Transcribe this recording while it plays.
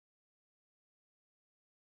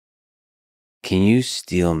Can you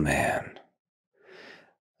steel man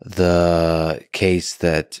the case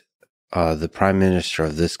that the Prime Minister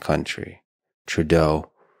of this country,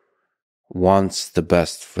 Trudeau, wants the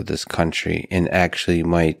best for this country and actually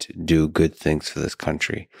might do good things for this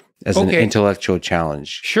country as an intellectual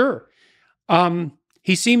challenge? Sure.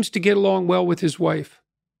 He seems to get along well with his wife.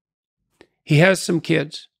 He has some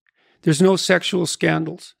kids. There's no sexual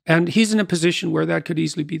scandals. And he's in a position where that could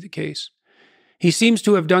easily be the case. He seems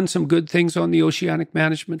to have done some good things on the oceanic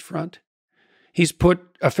management front. He's put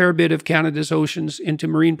a fair bit of Canada's oceans into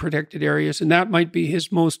marine protected areas, and that might be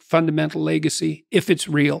his most fundamental legacy, if it's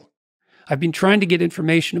real. I've been trying to get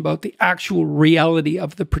information about the actual reality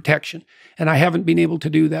of the protection, and I haven't been able to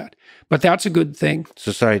do that. But that's a good thing.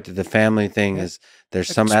 So sorry, the family thing is there's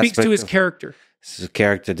some aspect speaks to his character. His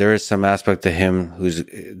character. There is some aspect to him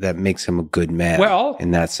that makes him a good man. Well, in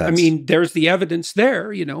that sense, I mean, there's the evidence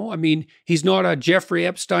there. You know, I mean, he's not a Jeffrey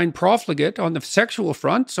Epstein profligate on the sexual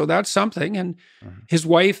front, so that's something. And his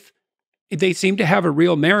wife, they seem to have a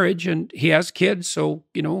real marriage, and he has kids, so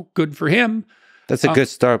good for him. That's a good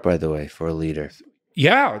start, by the way, for a leader.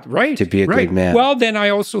 Yeah, right. To be a good man. Well, then I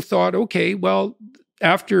also thought, okay, well,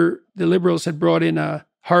 after the Liberals had brought in a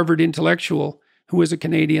Harvard intellectual who was a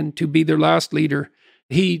Canadian to be their last leader,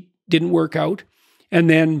 he didn't work out. And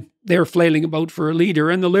then they're flailing about for a leader.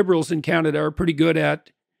 And the Liberals in Canada are pretty good at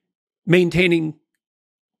maintaining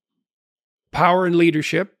power and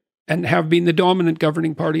leadership and have been the dominant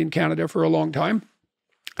governing party in Canada for a long time.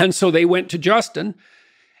 And so they went to Justin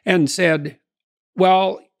and said,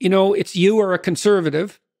 well, it's you or a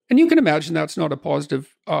conservative. And you can imagine that's not a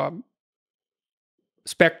positive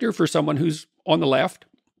specter for someone who's on the left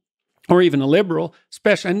or even a liberal,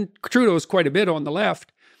 especially, and Trudeau is quite a bit on the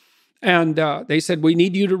left. And they said, we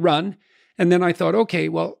need you to run. And then I thought, okay,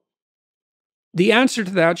 well, the answer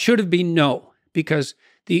to that should have been no, because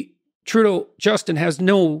Justin has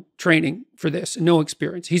no training for this, no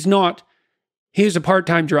experience. He's a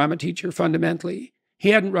part-time drama teacher fundamentally. He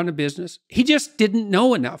hadn't run a business. He just didn't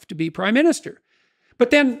know enough to be prime minister. But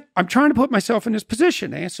then I'm trying to put myself in his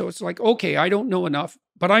position. So it's like, okay, I don't know enough,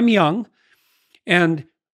 but I'm young and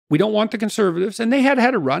we don't want the Conservatives. And they had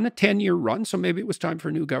a run, a 10-year run. So maybe it was time for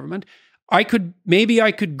a new government. Maybe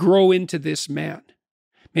I could grow into this man.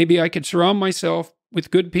 Maybe I could surround myself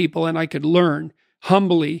with good people and I could learn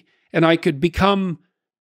humbly and I could become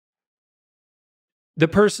the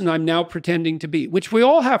person I'm now pretending to be, which we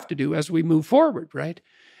all have to do as we move forward, right?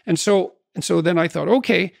 And so then I thought,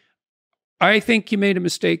 okay, I think you made a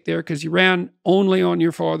mistake there because you ran only on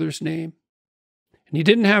your father's name and you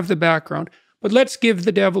didn't have the background. But let's give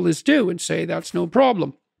the devil his due and say that's no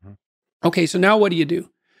problem. Okay, so now what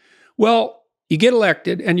do? Well, you get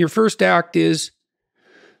elected and your first act is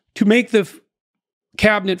to make the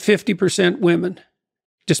cabinet 50% women,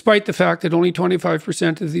 despite the fact that only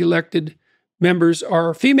 25% of the elected members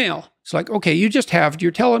are female. It's like, okay, you just halved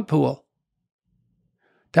your talent pool.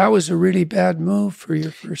 That was a really bad move for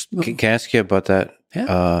your first move. Can I ask you about that?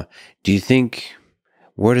 Yeah. Do you think,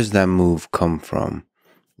 where does that move come from?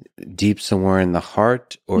 Deep somewhere in the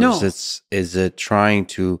heart? Or No. is it trying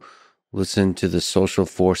to listen to the social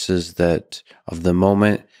forces of the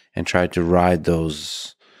moment and try to ride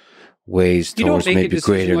those ways towards maybe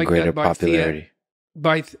greater and greater popularity?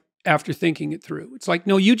 After thinking it through. It's like,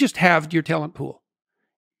 no, you just halved your talent pool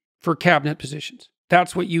for cabinet positions.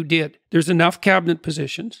 That's what you did. There's enough cabinet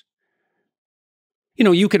positions.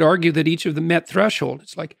 You could argue that each of them met threshold.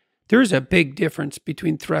 It's like, there's a big difference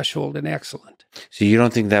between threshold and excellent. So you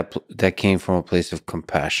don't think that came from a place of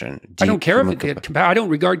compassion? I don't care if it did. I don't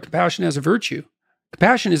regard compassion as a virtue.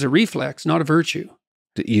 Compassion is a reflex, not a virtue.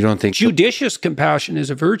 You don't think... Judicious compassion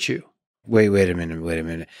is a virtue. Wait a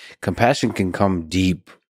minute. Compassion can come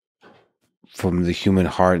deep from the human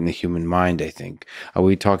heart and the human mind, I think. Are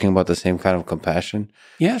we talking about the same kind of compassion?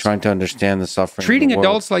 Yes. Trying to understand the suffering Treating of the world?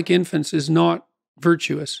 adults like infants is not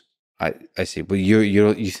virtuous. I see. But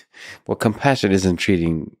well, compassion isn't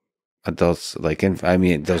treating adults like infants. I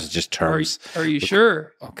mean, those are just terms. Are you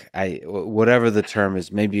sure? Okay. Whatever the term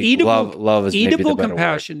is, maybe love is maybe the better word.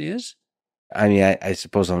 Compassion is? I mean, I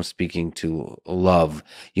suppose I'm speaking to love.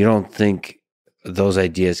 You don't think those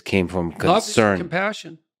ideas came from concern? Love is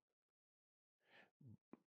compassion.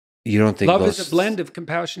 You don't think love is a blend of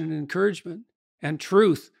compassion and encouragement and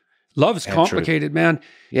truth. Love's complicated, man.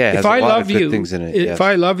 Yeah, if I love you, things in it, if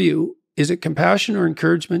I love you, is it compassion or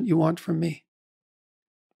encouragement you want from me?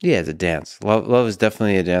 Yeah, it's a dance. Love is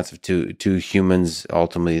definitely a dance of two humans.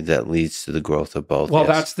 Ultimately, that leads to the growth of both. Well,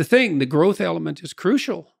 that's the thing. The growth element is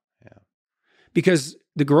crucial. Yeah, because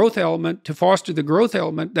to foster the growth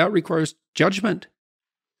element, that requires judgment,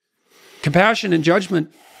 compassion, and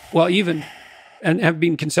judgment. Well, even and have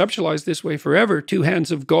been conceptualized this way forever, two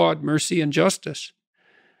hands of God, mercy and justice.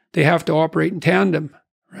 They have to operate in tandem,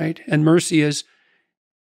 right? And mercy is,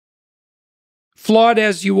 flawed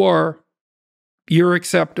as you are, you're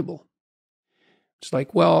acceptable. It's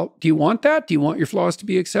like, well, do you want that? Do you want your flaws to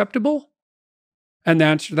be acceptable? And the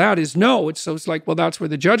answer to that is no. It's like, well, that's where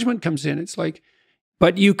the judgment comes in. It's like,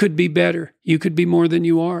 but you could be better. You could be more than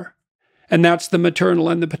you are. And that's the maternal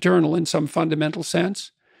and the paternal in some fundamental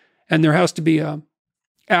sense. And there has to be an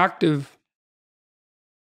active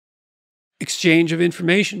exchange of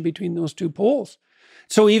information between those two poles.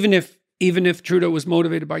 So even if Trudeau was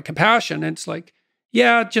motivated by compassion, and it's like,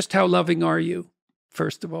 yeah, just how loving are you,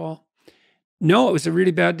 first of all? No, it was a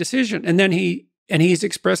really bad decision. And then he's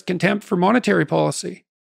expressed contempt for monetary policy.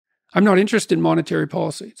 I'm not interested in monetary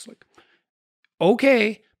policy. It's like,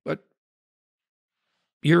 okay, but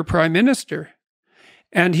you're prime minister.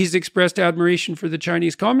 And he's expressed admiration for the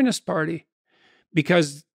Chinese Communist Party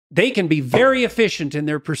because they can be very efficient in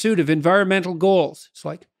their pursuit of environmental goals. It's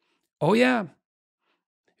like, oh yeah,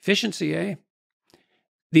 efficiency, eh?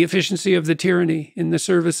 The efficiency of the tyranny in the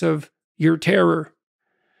service of your terror.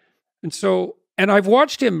 And I've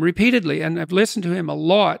watched him repeatedly, and I've listened to him a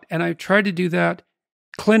lot, and I've tried to do that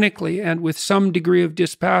clinically and with some degree of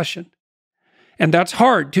dispassion. And that's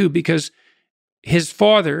hard too, because his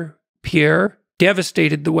father, Pierre,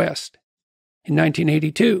 devastated the West in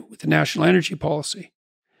 1982 with the national energy policy.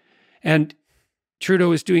 And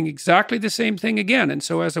Trudeau is doing exactly the same thing again. And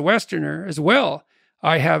so as a Westerner as well,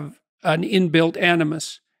 I have an inbuilt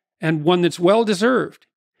animus, and one that's well-deserved,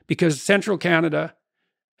 because Central Canada,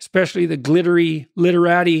 especially the glittery,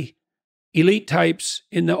 literati elite types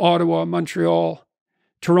in the Ottawa, Montreal,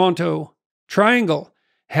 Toronto triangle,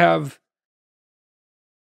 have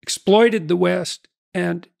exploited the West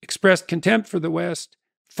and expressed contempt for the West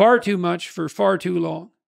far too much for far too long.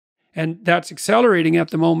 And that's accelerating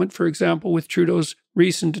at the moment, for example, with Trudeau's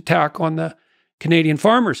recent attack on the Canadian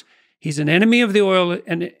farmers. He's an enemy of the oil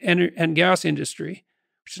and gas industry,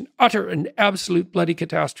 which is an utter and absolute bloody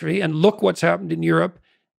catastrophe. And look what's happened in Europe,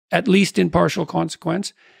 at least in partial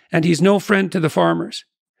consequence. And he's no friend to the farmers.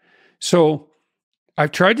 So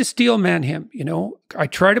I've tried to steel man him, I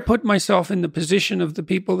try to put myself in the position of the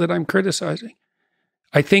people that I'm criticizing.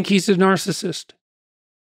 I think he's a narcissist.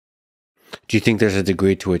 Do you think there's a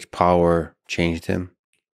degree to which power changed him?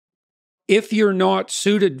 If you're not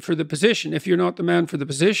suited for the position, if you're not the man for the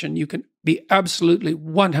position, you can be absolutely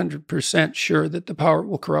 100% sure that the power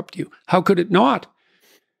will corrupt you. How could it not?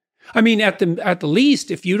 I mean, at the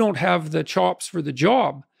least, if you don't have the chops for the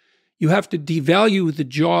job, you have to devalue the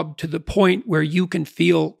job to the point where you can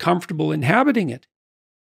feel comfortable inhabiting it.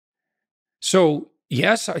 So,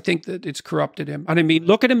 yes, I think that it's corrupted him. And I mean,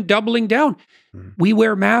 look at him doubling down. We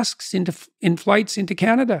wear masks in flights into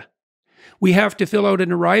Canada. We have to fill out an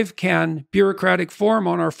ArriveCAN bureaucratic form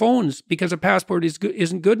on our phones because a passport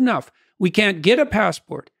isn't good enough. We can't get a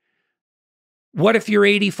passport. What if you're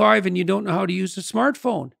 85 and you don't know how to use a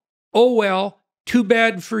smartphone? Oh, well, too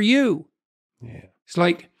bad for you. Yeah. It's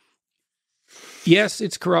like, yes,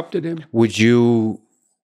 it's corrupted him. Would you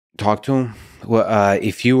talk to him? Well,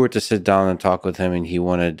 if you were to sit down and talk with him and he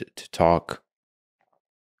wanted to talk,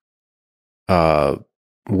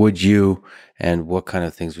 would you, and what kind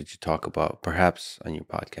of things would you talk about, perhaps on your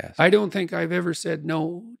podcast? I don't think I've ever said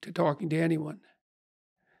no to talking to anyone.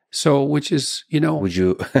 So, which is, Would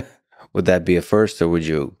you, would that be a first, or would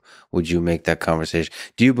you make that conversation?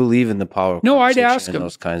 Do you believe in the power of No, I'd conversation ask in him.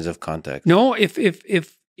 those kinds of contexts? No,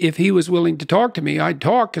 if he was willing to talk to me, I'd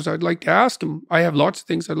talk, because I'd like to ask him. I have lots of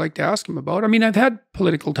things I'd like to ask him about. I mean, I've had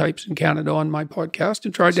political types in Canada on my podcast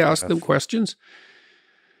and tried to ask them questions.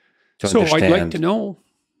 So I'd like to know.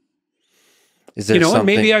 Is there something? And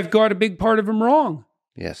maybe I've got a big part of him wrong.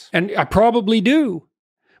 Yes. And I probably do.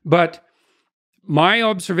 But my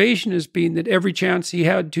observation has been that every chance he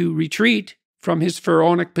had to retreat from his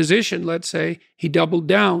pharaonic position, let's say, he doubled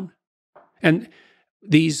down. And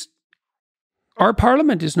our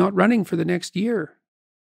parliament is not running for the next year.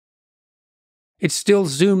 It's still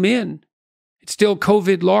Zoom in. It's still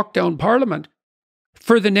COVID lockdown parliament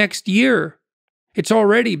for the next year. It's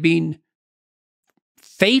already been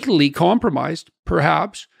fatally compromised,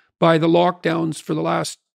 perhaps, by the lockdowns for the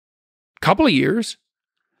last couple of years.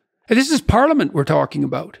 And this is Parliament we're talking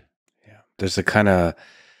about. Yeah. There's a kind of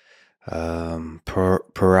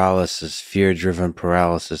paralysis, fear-driven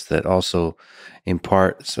paralysis that also, in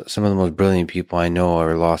part, some of the most brilliant people I know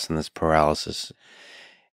are lost in this paralysis.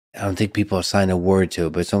 I don't think people assign a word to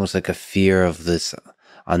it, but it's almost like a fear of this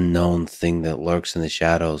unknown thing that lurks in the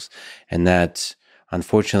shadows. And that,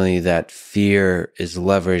 unfortunately, that fear is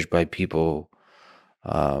leveraged by people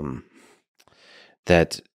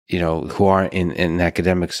that, who aren't in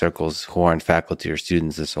academic circles, who aren't faculty or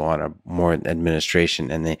students and so on, are more in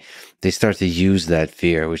administration, and they start to use that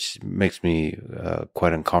fear, which makes me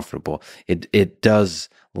quite uncomfortable. It does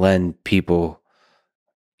lend people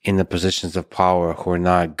in the positions of power who are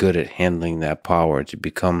not good at handling that power to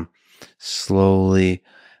become slowly,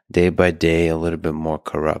 day by day, a little bit more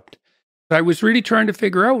corrupt. I was really trying to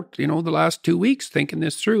figure out, the last 2 weeks, thinking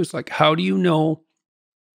this through. It's like, how do you know?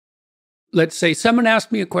 Let's say someone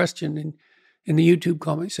asked me a question in the YouTube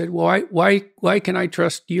comment. He said, well, why can I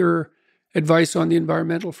trust your advice on the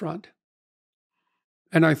environmental front?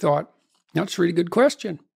 And I thought, that's a really good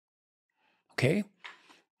question. Okay,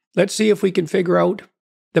 let's see if we can figure out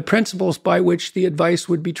the principles by which the advice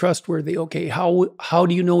would be trustworthy. Okay, how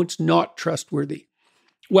do you know it's not trustworthy?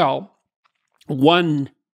 Well,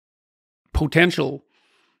 one potential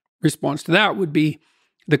response to that would be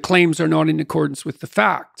the claims are not in accordance with the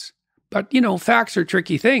facts. But, facts are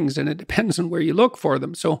tricky things, and it depends on where you look for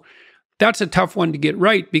them. So that's a tough one to get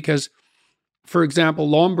right because, for example,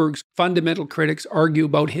 Lomberg's fundamental critics argue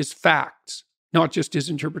about his facts, not just his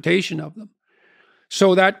interpretation of them.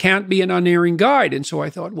 So that can't be an unerring guide. And so I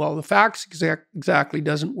thought, well, the facts exactly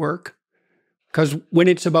doesn't work because when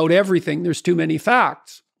it's about everything, there's too many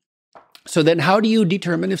facts. So then how do you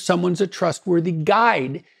determine if someone's a trustworthy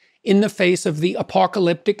guide in the face of the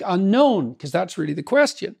apocalyptic unknown? Because that's really the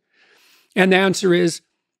question. And the answer is,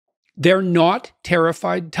 they're not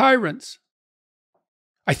terrified tyrants.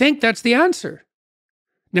 I think that's the answer.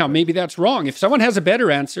 Now, maybe that's wrong. If someone has a better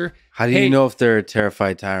answer... How do you know if they're a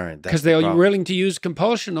terrified tyrant? Because they're willing to use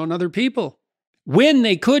compulsion on other people when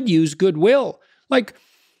they could use goodwill. Like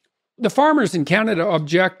the farmers in Canada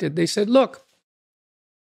objected. They said, look,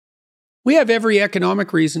 we have every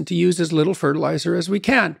economic reason to use as little fertilizer as we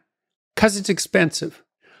can because it's expensive.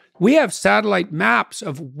 We have satellite maps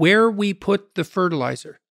of where we put the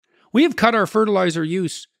fertilizer. We have cut our fertilizer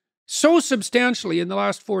use so substantially in the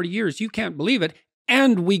last 40 years, you can't believe it.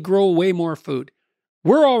 And we grow way more food.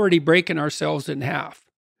 We're already breaking ourselves in half.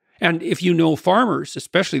 And if you know farmers,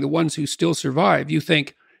 especially the ones who still survive, you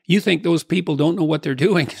think those people don't know what they're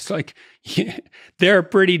doing. It's like, yeah, they're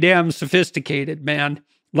pretty damn sophisticated, man.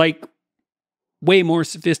 Like way more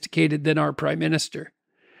sophisticated than our prime minister.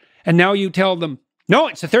 And now you tell them, no,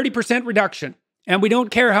 it's a 30% reduction. And we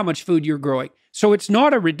don't care how much food you're growing. So it's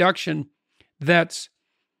not a reduction that's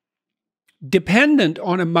dependent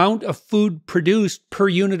on amount of food produced per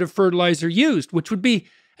unit of fertilizer used, which would be,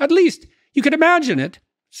 at least, you could imagine it.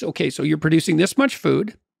 So, okay, so you're producing this much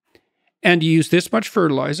food, and you use this much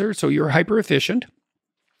fertilizer, so you're hyper efficient.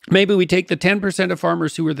 Maybe we take the 10% of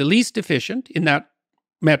farmers who are the least efficient in that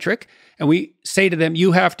metric, and we say to them,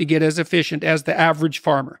 you have to get as efficient as the average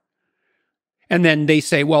farmer. And then they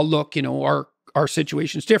say, well, look, our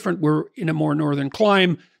situation's different. We're in a more northern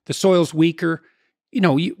climate. The soil's weaker.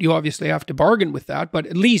 You obviously have to bargain with that, but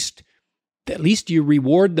at least you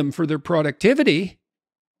reward them for their productivity.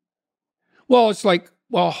 Well, it's like,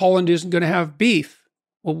 well, Holland isn't going to have beef.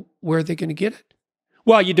 Well, where are they going to get it?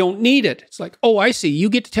 Well, you don't need it. It's like, oh, I see. You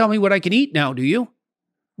get to tell me what I can eat now, do you?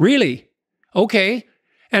 Really? Okay.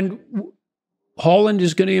 And Holland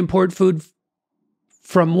is going to import food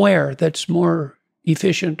from where that's more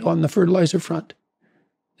efficient on the fertilizer front?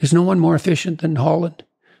 There's no one more efficient than Holland.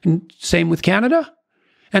 And same with Canada.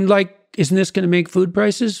 And isn't this going to make food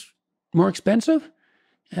prices more expensive?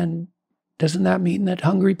 And doesn't that mean that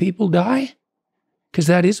hungry people die? Because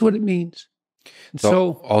that is what it means.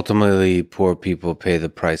 So ultimately, poor people pay the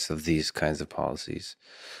price of these kinds of policies.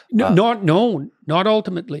 Not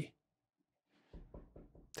ultimately.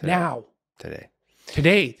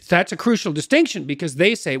 Today. That's a crucial distinction because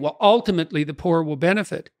they say, well, ultimately the poor will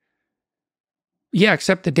benefit. Yeah,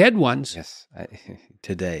 except the dead ones. Yes,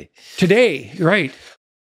 today. Today, right.